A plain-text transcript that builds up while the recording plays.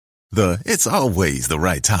The "it's always the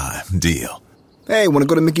right time" deal. Hey, want to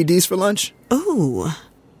go to Mickey D's for lunch? Ooh,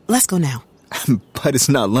 let's go now. But it's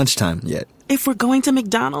not lunchtime yet. If we're going to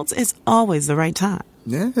McDonald's, it's always the right time.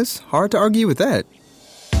 Yeah, it's hard to argue with that.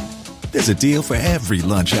 There's a deal for every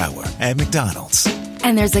lunch hour at McDonald's.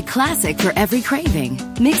 And there's a classic for every craving.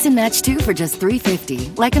 Mix and match 2 for just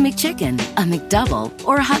 $3.50, like a McChicken, a McDouble,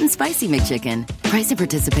 or a hot and spicy McChicken. Price and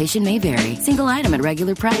participation may vary. Single item at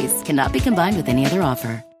regular price. Cannot be combined with any other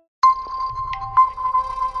offer.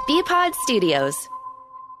 Bpod Studios.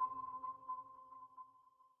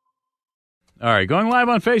 All right, going live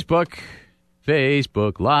on Facebook.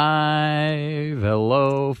 Facebook Live.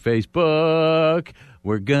 Hello, Facebook.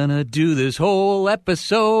 We're gonna do this whole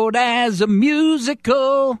episode as a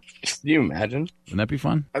musical. Can you imagine? Wouldn't that be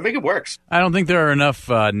fun? I think it works. I don't think there are enough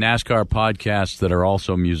NASCAR podcasts that are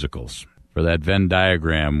also musicals for that Venn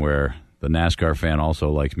diagram where the NASCAR fan also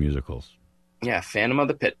likes musicals. Yeah, Phantom of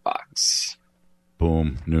the Pit Box.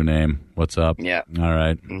 Boom, new name. What's up? Yeah. All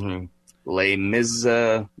right. Mm-hmm. Les Mis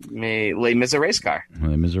a race car.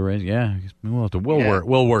 Les Mis a race. Yeah,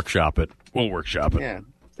 we'll workshop it. We'll workshop it. Yeah.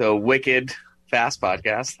 So Wicked Fast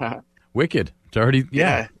Podcast. Wicked. It's already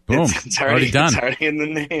boom. It's already done. It's already in the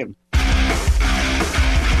name.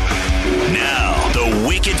 Now, the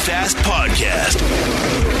Wicked Fast Podcast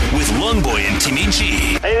with Lungboy and Timmy G.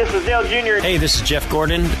 Hey, this is Dale Jr. Hey, this is Jeff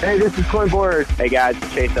Gordon. Hey, this is Corey Board. Hey, guys,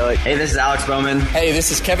 it's Chase Elliott. Hey, this is Alex Bowman. Hey,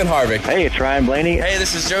 this is Kevin Harvick. Hey, it's Ryan Blaney. Hey,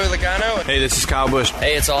 this is Joey Logano. Hey, this is Kyle Busch.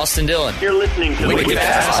 Hey, it's Austin Dillon. You're listening to the Wicked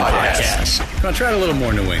Fast Podcast. Come on, try it a little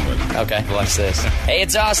more New England. Okay, watch this. Hey,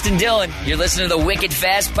 it's Austin Dillon. You're listening to the Wicked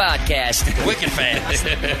Fast Podcast. Wicked Fast.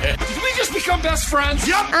 Did we just become best friends?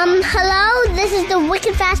 Yep. Hello, this is the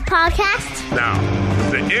Wicked Fast Podcast. Now,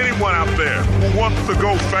 to anyone out there who wants to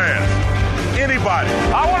go fast, anybody.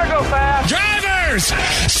 I want to go fast. Drivers,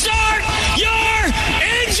 start your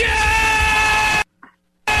engines!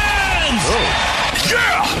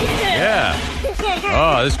 Yeah.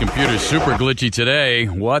 Oh, this computer's super glitchy today.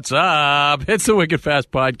 What's up? It's the Wicked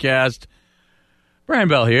Fast Podcast. Brian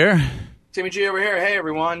Bell here. Timmy G over here. Hey,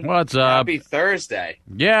 everyone. What's up? Happy Thursday.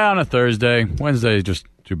 Yeah, on a Thursday. Wednesday, just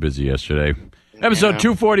too busy yesterday. Episode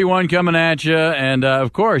 241 coming at you. And,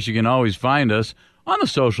 of course, you can always find us on the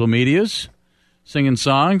social medias, singing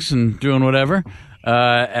songs and doing whatever,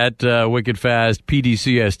 at Wicked Fast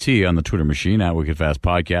PDCST on the Twitter machine, at Wicked Fast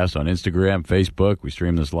Podcast on Instagram, Facebook. We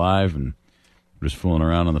stream this live, and we're just fooling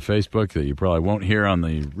around on the Facebook that you probably won't hear on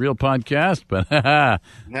the real podcast, but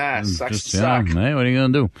sucks to suck. Hey, what are you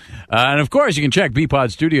going to do? And, of course, you can check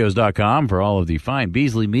bpodstudios.com for all of the fine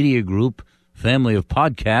Beasley Media Group family of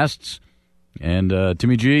podcasts. And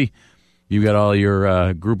Timmy G, you got all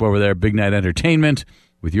your group over there, Big Night Entertainment,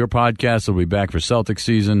 with your podcast. They'll be back for Celtics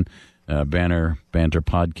season, Banter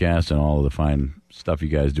podcast, and all of the fine stuff you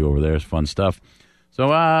guys do over there. It's fun stuff. So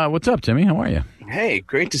what's up, Timmy? How are you? Hey,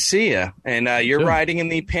 great to see you. And you're riding in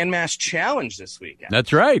the Pan Mass Challenge this weekend.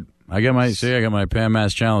 That's right. I got my Pan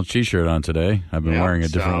Mass Challenge T-shirt on today. I've been wearing a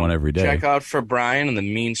different one every day. Check out for Brian on the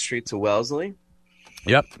mean streets of Wellesley.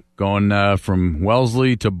 Yep, going from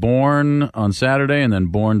Wellesley to Bourne on Saturday, and then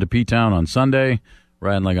Bourne to P-Town on Sunday,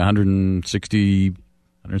 riding like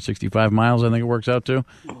 165 miles, I think it works out to,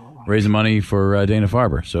 raising money for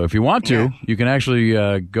Dana-Farber. So if you want to, you can actually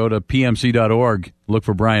go to pmc.org, look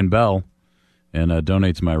for Brian Bell, and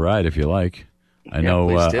donate to my ride if you like. I know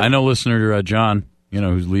listener John,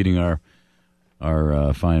 who's leading our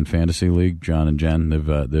fine fantasy league, John and Jen,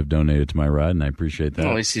 they've donated to my ride, and I appreciate that.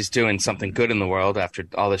 Well, at least he's doing something good in the world after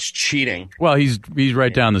all this cheating. Well, he's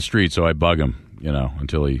right down the street, so I bug him,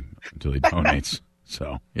 until he donates.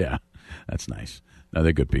 So yeah, that's nice. No,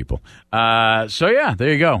 they're good people. So yeah,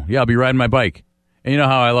 there you go. Yeah, I'll be riding my bike, and you know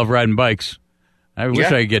how I love riding bikes. I wish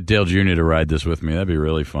I could get Dale Jr. to ride this with me. That'd be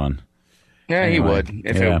really fun. Yeah, anyway, he would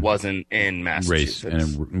if it wasn't in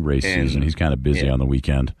Massachusetts. Race season. He's kind of busy on the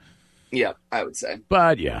weekend. Yeah, I would say.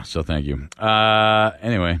 But, yeah, so thank you.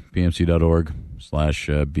 Anyway,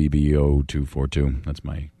 pmc.org/BBO242. That's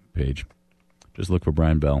my page. Just look for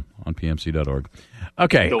Brian Bell on pmc.org.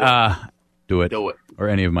 Okay, do it. Or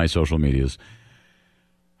any of my social medias.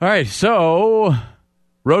 All right, so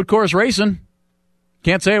road course racing.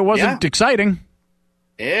 Can't say it wasn't exciting.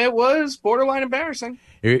 It was borderline embarrassing.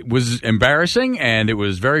 It was embarrassing, and it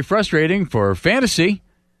was very frustrating for fantasy.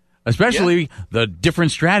 Especially the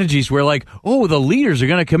different strategies where, like, the leaders are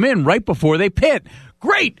going to come in right before they pit.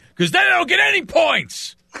 Great, because then they don't get any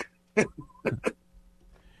points.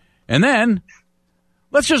 And then,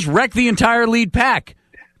 let's just wreck the entire lead pack.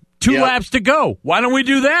 2 laps to go. Why don't we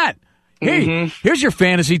do that? Hey, here's your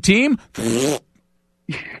fantasy team.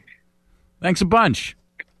 Thanks a bunch.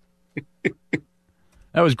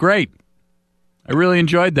 That was great. I really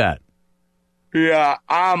enjoyed that. Yeah,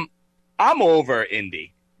 I'm over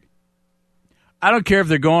Indy. I don't care if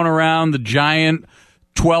they're going around the giant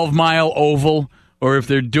 12-mile oval or if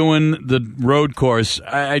they're doing the road course.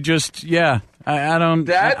 I think I'm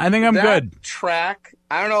good. Track,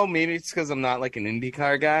 I don't know, maybe it's because I'm not like an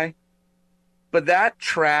IndyCar guy, but that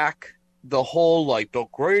track, the whole like the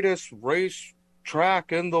greatest race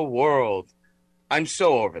track in the world, I'm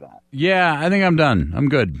so over that. Yeah, I think I'm done. I'm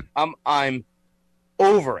good. I'm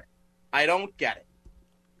over it. I don't get it.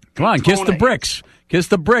 Come on, kiss the bricks. Kiss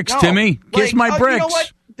the bricks, Timmy. Kiss my bricks. You know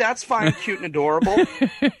what? That's fine, cute and adorable.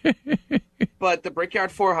 But the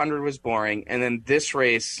Brickyard 400 was boring, and then this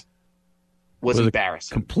race was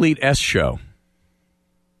embarrassing. Complete S show.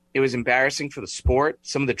 It was embarrassing for the sport.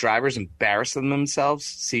 Some of the drivers embarrassed themselves.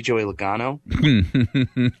 See Joey Logano.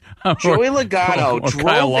 Joey Logano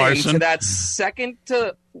drove into that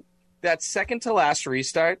second to last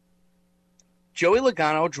restart. Joey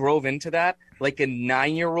Logano drove into that like a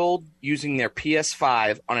 9-year-old using their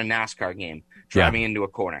PS5 on a NASCAR game, driving into a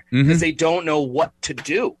corner because they don't know what to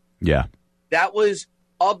do. Yeah. That was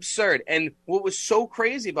absurd. And what was so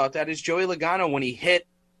crazy about that is Joey Logano, when he hit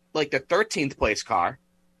like the 13th place car,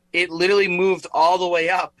 it literally moved all the way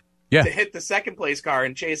up to hit the second place car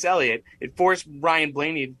and Chase Elliott. It forced Ryan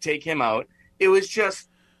Blaney to take him out. It was just,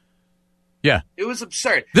 it was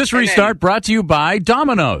absurd. This restart brought to you by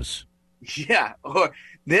Domino's. Yeah, or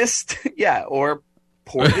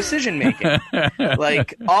poor decision making.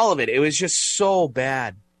 Like all of it. It was just so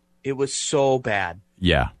bad. It was so bad.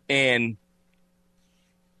 Yeah. And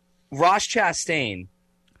Ross Chastain.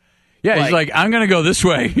 Yeah, he's like, I'm going to go this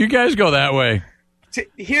way. You guys go that way.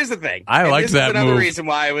 Here's the thing. I like that move. This is another reason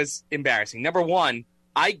why it was embarrassing. Number one,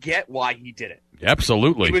 I get why he did it.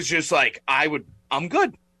 Absolutely. He was just like, I'm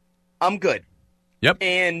good. I'm good. Yep.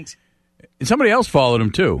 And somebody else followed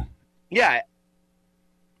him too. Yeah.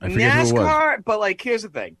 I forget who it was. But like, here's the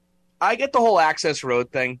thing. I get the whole access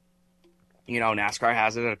road thing. You know, NASCAR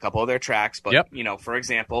has it at a couple of their tracks. But, you know, for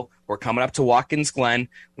example, we're coming up to Watkins Glen.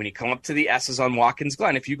 When you come up to the S's on Watkins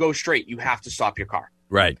Glen, if you go straight, you have to stop your car.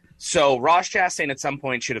 Right. So Ross Chastain at some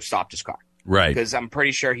point should have stopped his car. Right. Because I'm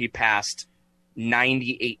pretty sure he passed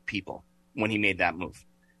 98 people when he made that move.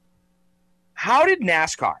 How did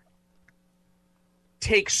NASCAR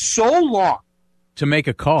take so long to make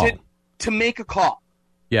a call? To make a call.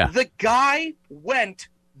 Yeah. The guy went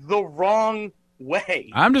the wrong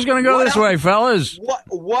way. I'm just going to go this way, fellas.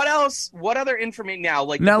 What else? What other information now?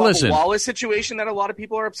 Like now, the listen. Bubba Wallace situation that a lot of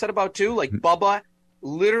people are upset about too. Like Bubba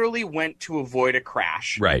literally went to avoid a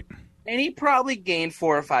crash. Right. And he probably gained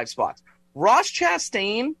 4 or 5 spots. Ross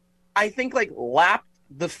Chastain, I think, like lapped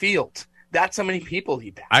the field. That's how many people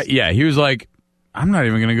he passed. He was like, I'm not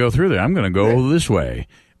even going to go through there. I'm going to go this way.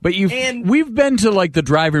 But we've been to like the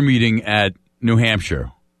driver meeting at New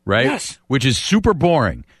Hampshire, right? Yes. Which is super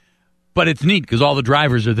boring. But it's neat because all the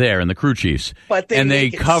drivers are there and the crew chiefs. But they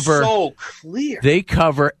cover so clear. They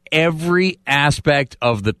cover every aspect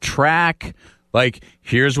of the track. Like,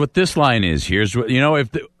 here's what this line is. Here's what, if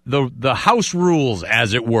the house rules,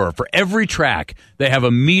 as it were, for every track. They have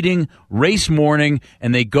a meeting race morning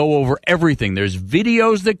and they go over everything. There's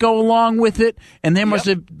videos that go along with it. And they must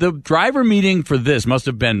have, the driver meeting for this must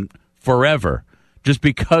have been forever. Just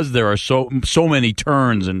because there are so many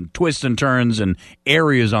turns and twists and turns and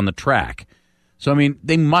areas on the track. So, I mean,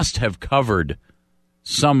 they must have covered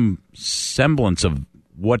some semblance of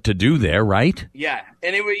what to do there, right? Yeah,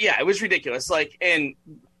 and it was ridiculous. Like, and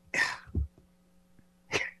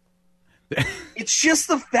it's just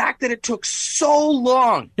the fact that it took so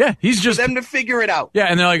long. Yeah, for them to figure it out. Yeah,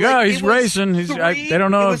 and they're like, he's racing. They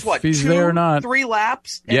don't know if he's there or not. 3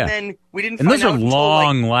 laps, and then we didn't. And those are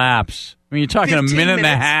long laps. I mean, you're talking a minute and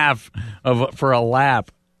a half for a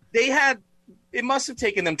lap. It must have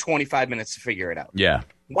taken them 25 minutes to figure it out. Yeah.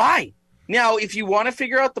 Why? Now, if you want to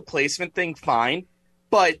figure out the placement thing, fine.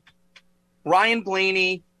 But Ryan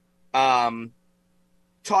Blaney, Todd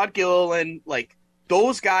Gilliland, like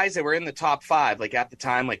those guys that were in the top 5, like at the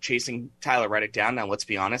time, like chasing Tyler Reddick down. Now, let's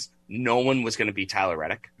be honest, no one was going to beat Tyler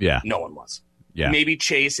Reddick. Yeah. No one was. Yeah. Maybe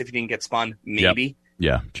Chase if he didn't get spun. Maybe. Yep.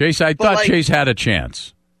 Yeah. Chase, I thought Chase had a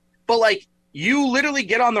chance. But, like, you literally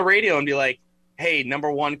get on the radio and be like, hey, number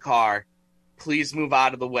 1 car, please move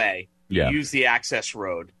out of the way. Yeah. Use the access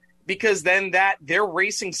road. Because then they're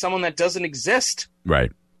racing someone that doesn't exist. Right.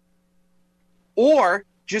 Or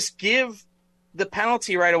just give the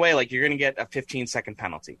penalty right away. Like, you're going to get a 15-second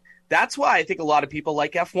penalty. That's why I think a lot of people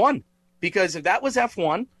like F1. Because if that was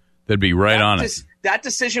F1... they'd be right on it. That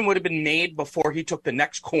decision would have been made before he took the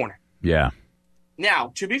next corner. Yeah.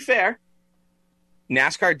 Now, to be fair...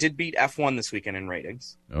 NASCAR did beat F1 this weekend in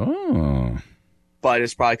ratings. Oh. But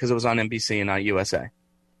it's probably because it was on NBC and not USA.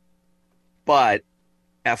 But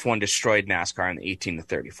F1 destroyed NASCAR in the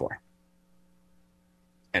 18-34.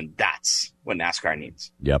 And that's what NASCAR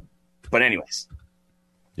needs. Yep. But anyways.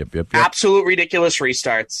 Yep. Absolute ridiculous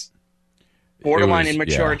restarts. Borderline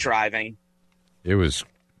immature yeah. driving. It was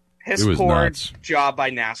poor nuts. Job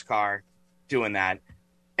by NASCAR doing that.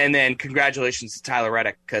 And then congratulations to Tyler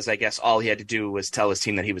Reddick, because I guess all he had to do was tell his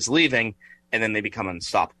team that he was leaving, and then they become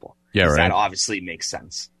unstoppable. Yeah, right. That obviously makes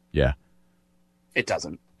sense. Yeah. It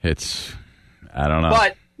doesn't. I don't know.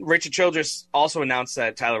 But Richard Childress also announced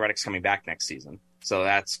that Tyler Reddick's coming back next season. So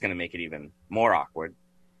that's going to make it even more awkward.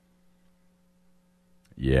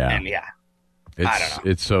 Yeah. And I don't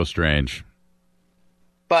know. It's so strange.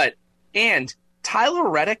 And Tyler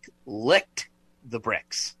Reddick licked the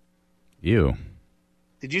bricks. Ew.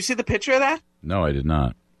 Did you see the picture of that? No, I did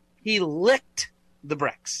not. He licked the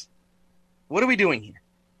bricks. What are we doing here?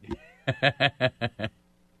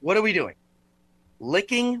 What are we doing?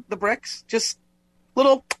 Licking the bricks? Just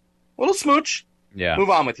little smooch. Yeah.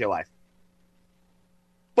 Move on with your life.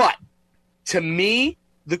 But to me,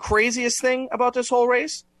 the craziest thing about this whole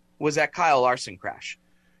race was that Kyle Larson crash.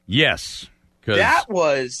 Yes. That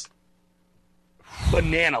was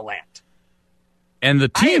banana land. And the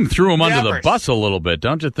team threw him under the bus a little bit,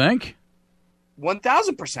 don't you think?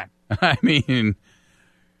 1,000%. I mean,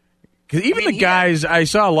 because even the guys, I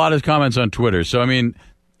saw a lot of comments on Twitter. So, I mean,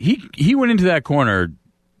 he went into that corner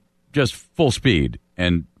just full speed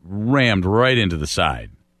and rammed right into the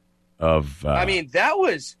side of... I mean, that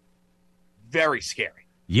was very scary.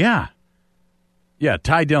 Yeah. Yeah,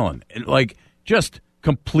 Ty Dillon. Like, just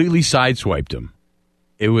completely sideswiped him.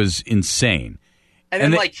 It was insane.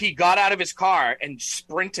 And then, he got out of his car and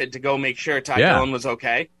sprinted to go make sure Ty Dillon was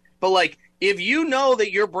okay. But, if you know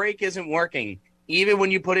that your brake isn't working, even when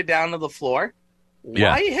you put it down to the floor, why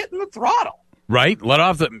are you hitting the throttle? Right?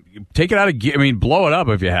 Take it out of gear. I mean, blow it up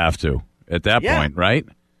if you have to at that point, right?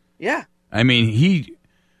 Yeah. I mean, he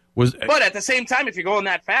was... But at the same time, if you're going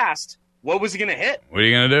that fast, what was he going to hit? What are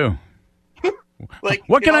you going to do?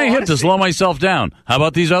 What can I hit to slow myself down? How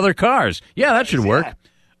about these other cars? Yeah, that should work.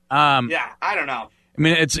 Yeah, I don't know. I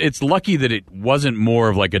mean, it's lucky that it wasn't more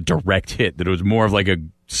of like a direct hit, that it was more of like a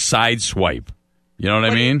side swipe. You know what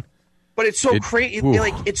I mean? But it's so crazy.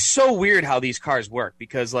 It's so weird how these cars work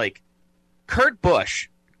because, Kurt Busch,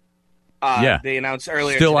 they announced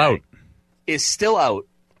earlier today, is still out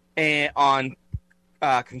on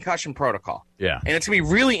concussion protocol. Yeah. And it's going to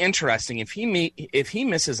be really interesting if he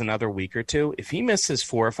misses another week or two, if he misses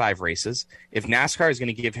 4 or 5 races, if NASCAR is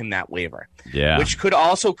going to give him that waiver. Yeah. Which could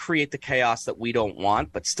also create the chaos that we don't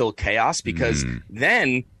want, but still chaos, because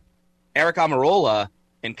then Eric Almirola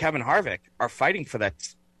and Kevin Harvick are fighting for that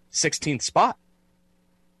 16th spot.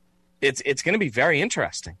 It's going to be very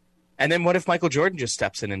interesting. And then what if Michael Jordan just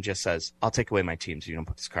steps in and just says, I'll take away my team so you don't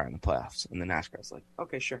put this car in the playoffs? And the NASCAR's like,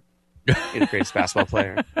 okay, sure. You're the greatest basketball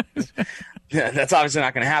player. That's obviously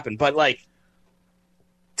not going to happen. But,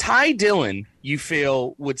 Ty Dillon, you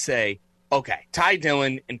feel, would say, okay, Ty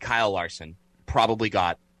Dillon and Kyle Larson probably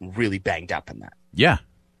got really banged up in that. Yeah.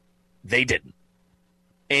 They didn't.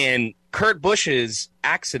 And Kurt Busch's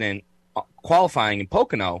accident qualifying in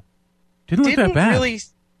Pocono didn't look that bad.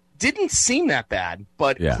 Didn't seem that bad,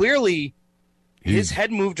 but clearly his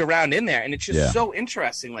head moved around in there. And it's just so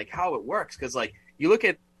interesting, how it works. Because, you look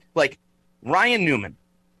at, Ryan Newman,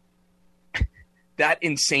 that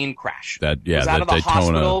insane crash. Was out of the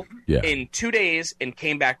hospital in 2 days and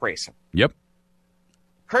came back racing. Yep.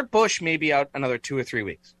 Kurt Busch may be out another 2 or 3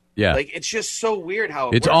 weeks. Yeah. It's just so weird how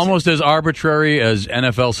it's works. Almost as arbitrary as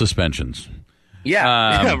NFL suspensions.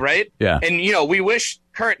 Yeah, right? Yeah. And, we wish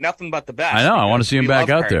Kurt nothing but the best. I know. I want to see him back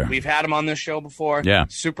out there. We've had him on this show before. Yeah.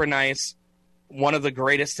 Super nice. One of the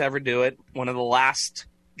greatest to ever do it. One of the last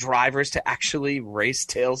drivers to actually race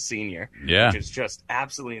Dale Sr. Yeah. Which is just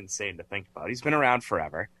absolutely insane to think about. He's been around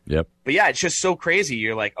forever. Yep. But yeah, it's just so crazy.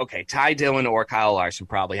 You're like, okay, Ty Dillon or Kyle Larson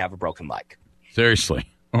probably have a broken leg. Seriously.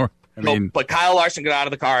 But Kyle Larson got out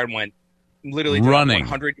of the car and went literally running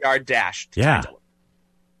 100-yard dash to Ty Dillon.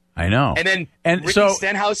 I know. And then Ricky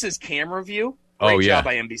Stenhouse's camera view, great job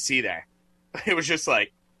by NBC there. It was just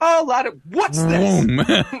what's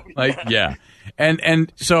this? Yeah.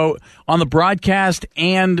 And so on the broadcast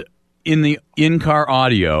and in the in-car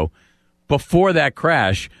audio, before that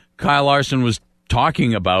crash, Kyle Larson was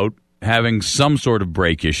talking about having some sort of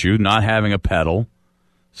brake issue, not having a pedal,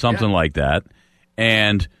 something like that.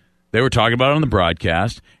 And they were talking about it on the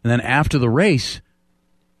broadcast. And then after the race,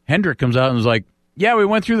 Hendrick comes out and was like, yeah, we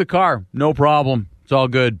went through the car. No problem. It's all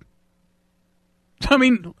good. I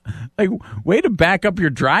mean, like, way to back up your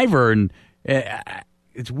driver, and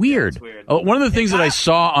it's weird. One of the things that I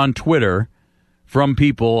saw on Twitter from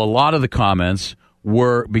people, a lot of the comments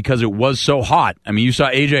were because it was so hot. I mean, you saw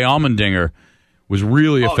A.J. Allmendinger was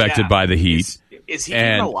really affected by the heat. Is he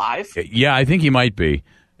even alive? Yeah, I think he might be.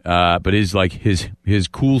 But his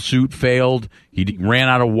cool suit failed. He ran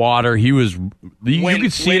out of water. He was. You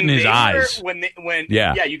could see it in his eyes.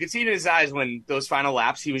 You could see it in his eyes when those final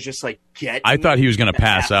laps. He was just like, I thought he was going to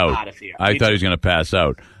pass out. I thought he was going to pass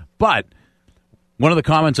out. But one of the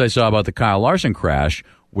comments I saw about the Kyle Larson crash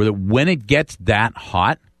were that when it gets that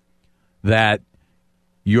hot, that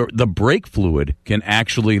the brake fluid can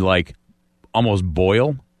actually like almost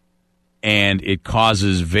boil, and it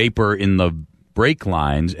causes vapor in the brake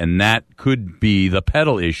lines, and that could be the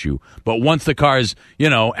pedal issue. But once the car's,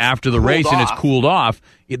 after the race and it's cooled off,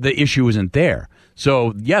 the issue isn't there.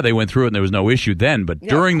 So, yeah, they went through it and there was no issue then. But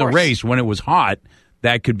during the race, when it was hot,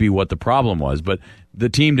 that could be what the problem was. But the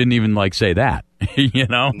team didn't even, say that. They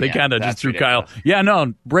kind of just threw ridiculous. Kyle. Yeah,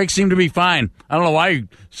 no, brakes seem to be fine. I don't know why he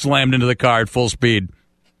slammed into the car at full speed.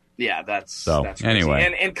 Yeah, that's crazy.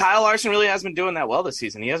 Anyway. And Kyle Larson really hasn't been doing that well this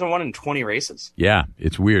season. He hasn't won in 20 races. Yeah,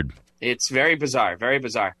 it's weird. It's very bizarre, very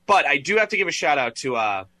bizarre. But I do have to give a shout-out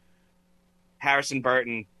to Harrison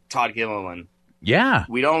Burton, Todd Gilliland. Yeah.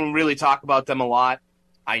 We don't really talk about them a lot.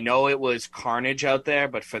 I know it was carnage out there,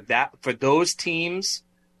 but for those teams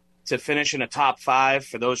to finish in a top 5,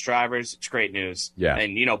 for those drivers, it's great news. Yeah.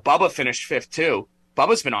 And, Bubba finished 5th, too.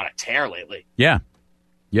 Bubba's been on a tear lately. Yeah.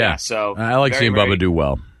 So I like seeing Bubba do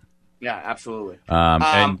well. Yeah, absolutely. All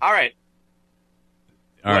right.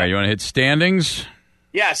 All right, you want to hit standings?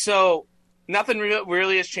 Yeah, so nothing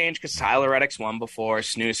really has changed because Tyler Reddick's won before.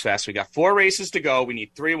 Snooze fest. We got 4 races to go. We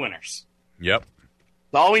need 3 winners. Yep.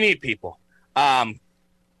 That's all we need, people.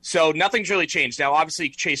 So nothing's really changed. Now, obviously,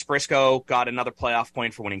 Chase Briscoe got another playoff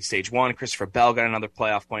point for winning Stage 1. Christopher Bell got another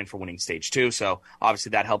playoff point for winning Stage 2. So obviously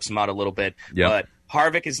that helps him out a little bit. Yep. But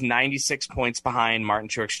Harvick is 96 points behind Martin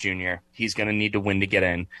Truex Jr. He's going to need to win to get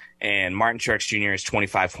in. And Martin Truex Jr. is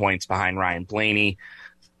 25 points behind Ryan Blaney.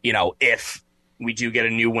 If we do get a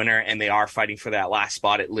new winner and they are fighting for that last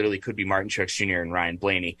spot, it literally could be Martin Truex Jr. and Ryan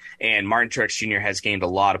Blaney. And Martin Truex Jr. has gained a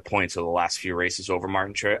lot of points over the last few races over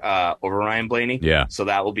Ryan Blaney. Yeah. So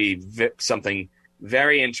that will be something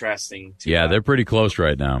very interesting. They're pretty close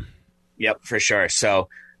right now. Yep, for sure. So,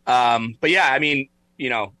 but yeah, I mean,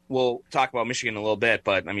 we'll talk about Michigan in a little bit,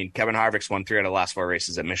 but I mean, Kevin Harvick's won 3 out of the last 4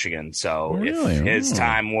 races at Michigan. So if his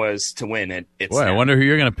time was to win it's I wonder who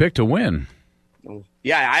you're going to pick to win.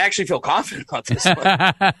 Yeah, I actually feel confident about this one.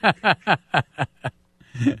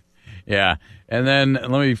 Yeah, and then let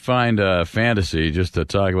me find fantasy just to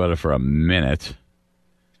talk about it for a minute.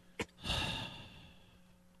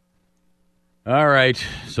 All right,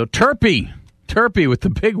 so Turpie with the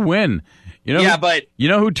big win. But you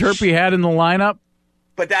know who Turpie had in the lineup?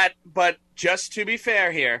 But just to be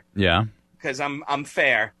fair here, yeah, because I'm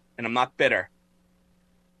fair and I'm not bitter.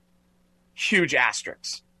 Huge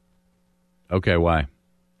asterisks. Okay, why?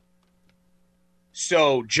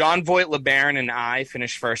 So John Voight, LeBaron, and I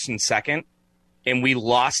finished 1st and 2nd, and we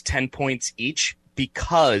lost 10 points each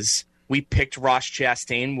because we picked Ross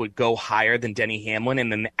Chastain would go higher than Denny Hamlin,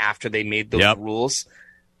 and then after they made those rules,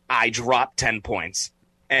 I dropped 10 points.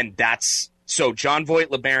 And so John Voight,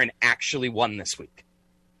 LeBaron actually won this week,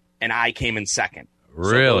 and I came in 2nd.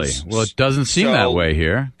 Really? Well, it doesn't seem that way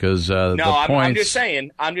here because I'm just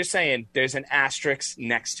saying. There's an asterisk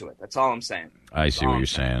next to it. That's all I'm saying. I see what you're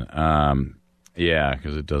saying. Yeah,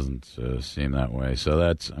 because it doesn't seem that way. So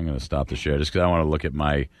I'm going to stop the share just because I want to look at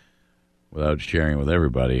without sharing with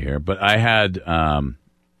everybody here. But I had, I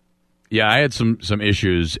had some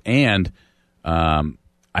issues, and I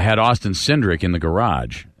had Austin Cindric in the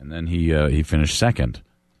garage, and then he finished 2nd.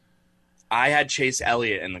 I had Chase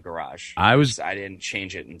Elliott in the garage. I didn't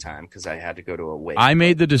change it in time because I had to go to a wake. I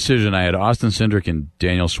made the decision. I had Austin Cindric and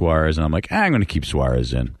Daniel Suarez, and I'm like, I'm going to keep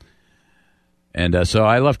Suarez in. And so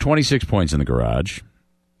I left 26 points in the garage.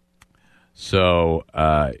 So,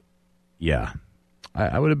 I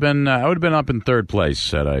would have been up in 3rd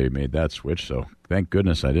place had I made that switch. So thank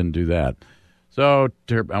goodness I didn't do that. So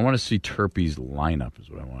I want to see Turpie's lineup is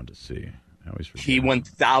what I wanted to see. I always forget. He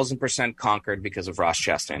 1,000% conquered because of Ross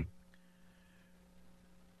Chastain.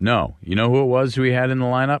 No. You know who it was who he had in the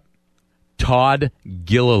lineup? Todd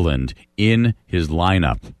Gilliland in his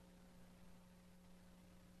lineup.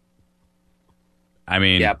 I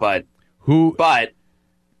mean, yeah, but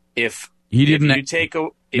if you take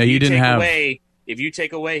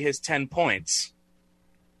away his 10 points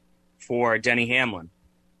for Denny Hamlin,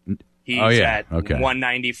 he's at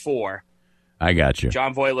 194. I got you.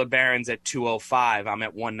 John Voigt Barron's at 205. I'm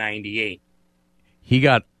at 198. He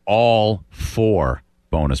got all 4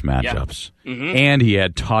 bonus matchups. Yep. Mm-hmm. And he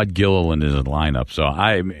had Todd Gilliland in his lineup. So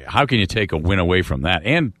how can you take a win away from that?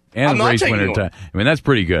 And race winner time. I mean, that's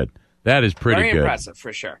pretty good. That is pretty good. Very impressive,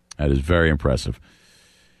 for sure. That is very impressive.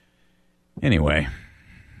 Anyway,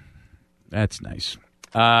 that's nice.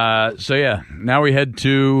 So, yeah, now we head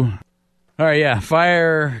to,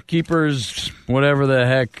 Fire Keepers, whatever the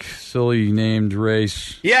heck, silly named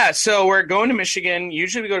race. Yeah, so we're going to Michigan.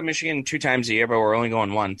 Usually we go to Michigan 2 times a year, but we're only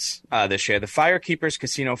going once this year. The Fire Keepers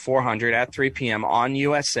Casino 400 at 3 p.m. on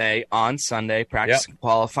USA on Sunday. Practice and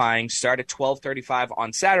qualifying start at 12:35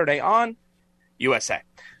 on Saturday on USA.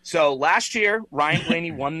 So last year, Ryan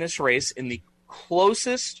Blaney won this race in the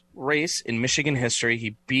closest race in Michigan history.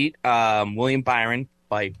 He beat William Byron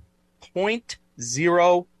by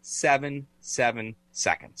 0.077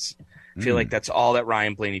 seconds. I feel like that's all that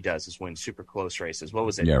Ryan Blaney does is win super close races. What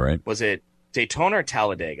was it? Yeah, right. Was it Daytona or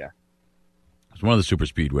Talladega? It was one of the super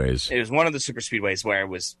speedways. It was one of the super speedways where it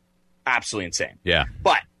was absolutely insane. Yeah.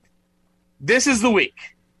 But this is the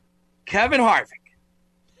week. Kevin Harvick.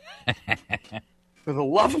 For the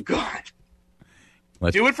love of God.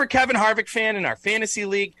 Do it for Kevin Harvick fan in our fantasy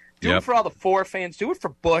league. Do it for all the 4 fans. Do it for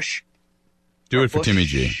Bush. Do it for Timmy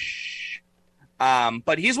G.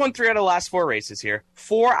 But he's won 3 out of the last 4 races here.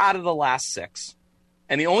 4 out of the last 6.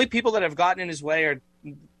 And the only people that have gotten in his way are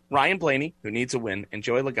Ryan Blaney, who needs a win, and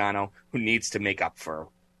Joey Logano, who needs to make up for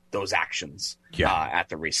those actions at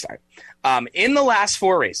the restart. In the last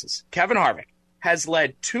 4 races, Kevin Harvick has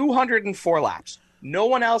led 204 laps. No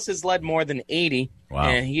one else has led more than 80. Wow.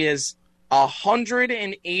 And he has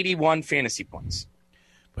 181 fantasy points.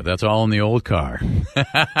 But that's all in the old car.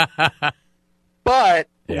 But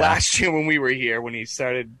last year when we were here, when he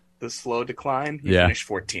started the slow decline, he finished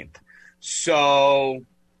 14th. So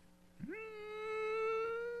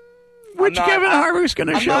which Kevin Harvick's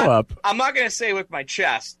going to show up? I'm not going to say with my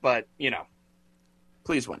chest, but,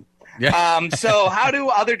 please win. Yeah. So how do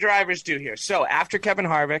other drivers do here? So after Kevin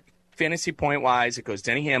Harvick, fantasy point-wise, it goes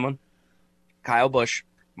Denny Hamlin, Kyle Busch,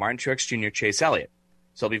 Martin Truex Jr., Chase Elliott.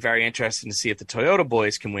 So it'll be very interesting to see if the Toyota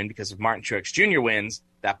boys can win, because if Martin Truex Jr. wins,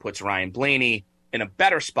 that puts Ryan Blaney in a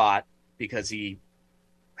better spot because he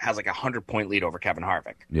has like a 100-point lead over Kevin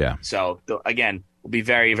Harvick. Yeah. So, again, will be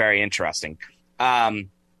very, very interesting.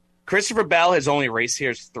 Christopher Bell has only raced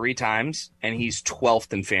here 3 times, and he's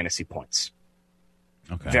 12th in fantasy points.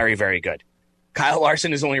 Okay. Very, very good. Kyle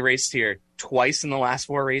Larson has only raced here twice in the last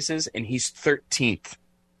 4 races, and he's 13th.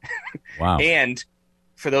 Wow. And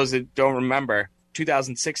for those that don't remember,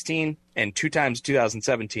 2016 and 2 times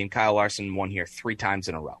 2017, Kyle Larson won here 3 times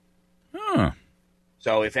in a row. Huh.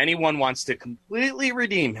 So if anyone wants to completely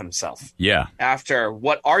redeem himself after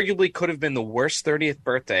what arguably could have been the worst 30th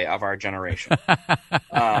birthday of our generation,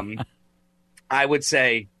 I would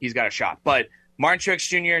say he's got a shot. But Martin Truex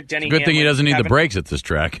Jr., Denny Good Hamlin, thing he doesn't need Kevin... the brakes at this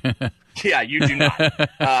track. Yeah, you do not.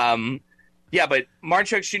 But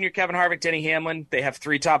Martin Truex Jr., Kevin Harvick, Denny Hamlin, they have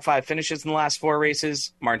 3 top 5 finishes in the last 4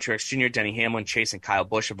 races. Martin Truex Jr., Denny Hamlin, Chase, and Kyle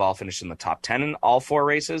Busch have all finished in the top 10 in all 4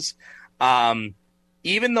 races.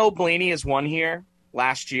 Even though Blaney has won here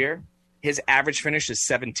last year, his average finish is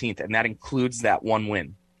 17th, and that includes that 1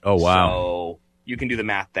 win. Oh, wow. So you can do the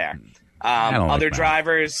math there. Other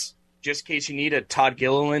drivers, just in case you need a Todd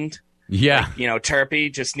Gilliland. Yeah. Turpy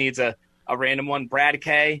just needs a random one. Brad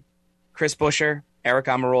Kay, Chris Buescher, Eric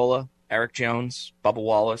Almirola, Eric Jones, Bubba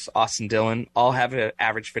Wallace, Austin Dillon, all have an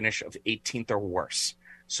average finish of 18th or worse.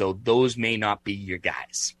 So those may not be your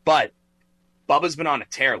guys. But Bubba's been on a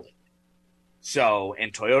tear lately. So,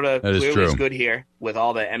 and Toyota clearly is good here with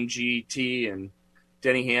all the MGT and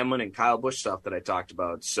Denny Hamlin and Kyle Busch stuff that I talked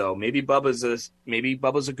about. So maybe Bubba's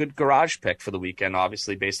a good garage pick for the weekend,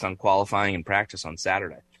 obviously based on qualifying and practice on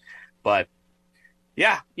Saturday. But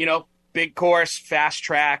yeah, big course, fast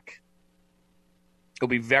track. It'll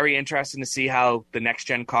be very interesting to see how the next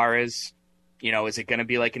gen car is. Is it going to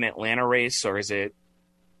be like an Atlanta race, or is it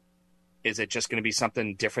just going to be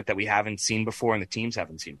something different that we haven't seen before and the teams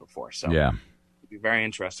haven't seen before? So yeah. It'll be very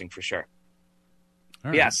interesting for sure.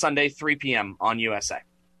 Right. Yeah, Sunday, 3 p.m. on USA.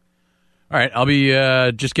 All right, I'll be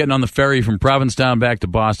just getting on the ferry from Provincetown back to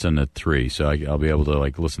Boston at 3, so I'll be able to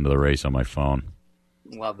listen to the race on my phone.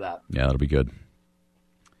 Love that. Yeah, that'll be good.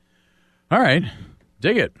 All right,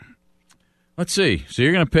 dig it. Let's see. So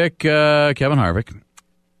you're going to pick Kevin Harvick.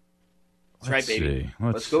 That's right, baby.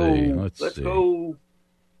 Let's go. see. Let's go.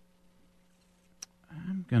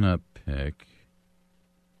 I'm going to pick...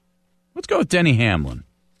 Let's go with Denny Hamlin.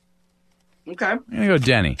 Okay. I'm going to go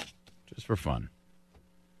Denny, just for fun.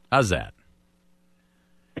 How's that?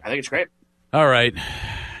 I think it's great. All right.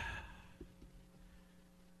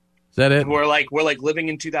 Is that it? We're like living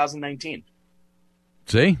in 2019.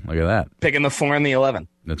 See? Look at that. Picking the 4 and the 11.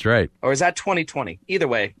 That's right. Or is that 2020? Either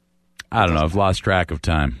way. I don't know. I've lost track of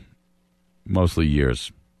time. Mostly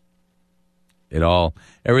years.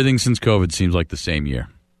 Everything since COVID seems like the same year.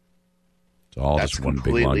 It's all That's just one big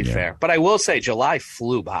completely long year. fair. But I will say July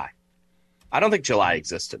flew by. I don't think July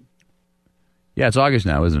existed. Yeah, it's August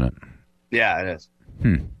now, isn't it? Yeah, it is.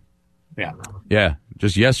 Yeah. Yeah.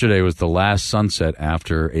 Just yesterday was the last sunset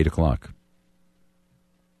after 8 o'clock.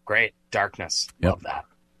 Great. Darkness. Yep. Love that.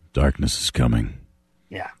 Darkness is coming.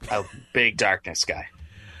 Yeah. A big darkness guy.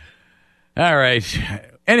 All right.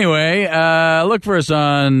 Anyway, look for us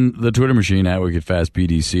on the Twitter machine at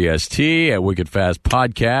WickedFastPDCST, at Wicked Fast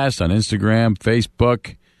Podcast on Instagram,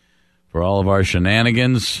 Facebook, for all of our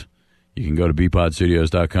shenanigans. You can go to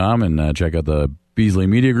bpodstudios.com and check out the Beasley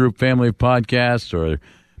Media Group family of podcasts, or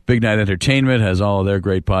Big Night Entertainment has all of their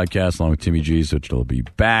great podcasts, along with Timmy G's, which will be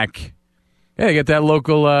back. Hey, get that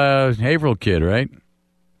local Haverhill kid, right?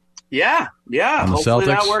 Yeah. Hopefully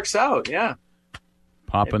that works out. Yeah.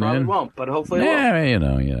 Popping it in. Won't, but hopefully it will. Yeah, you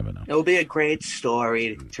never know. It'll be a great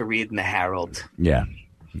story to read in the Herald. Yeah.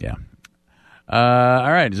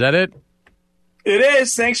 All right, is that it? It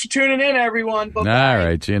is. Thanks for tuning in, everyone. Bye-bye. All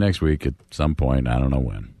right, see you next week at some point. I don't know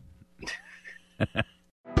when.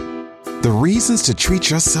 The reasons to treat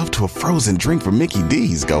yourself to a frozen drink from Mickey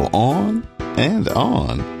D's go on and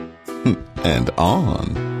on and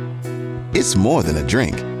on. It's more than a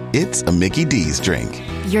drink. It's a Mickey D's drink.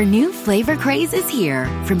 Your new flavor craze is here.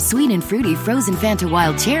 From sweet and fruity frozen Fanta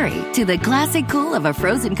Wild Cherry to the classic cool of a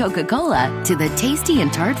frozen Coca-Cola to the tasty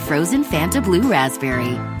and tart frozen Fanta Blue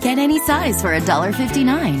Raspberry. Get any size for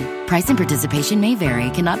 $1.59. Price and participation may vary.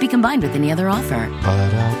 Cannot be combined with any other offer.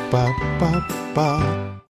 Ba-da-ba-ba-ba.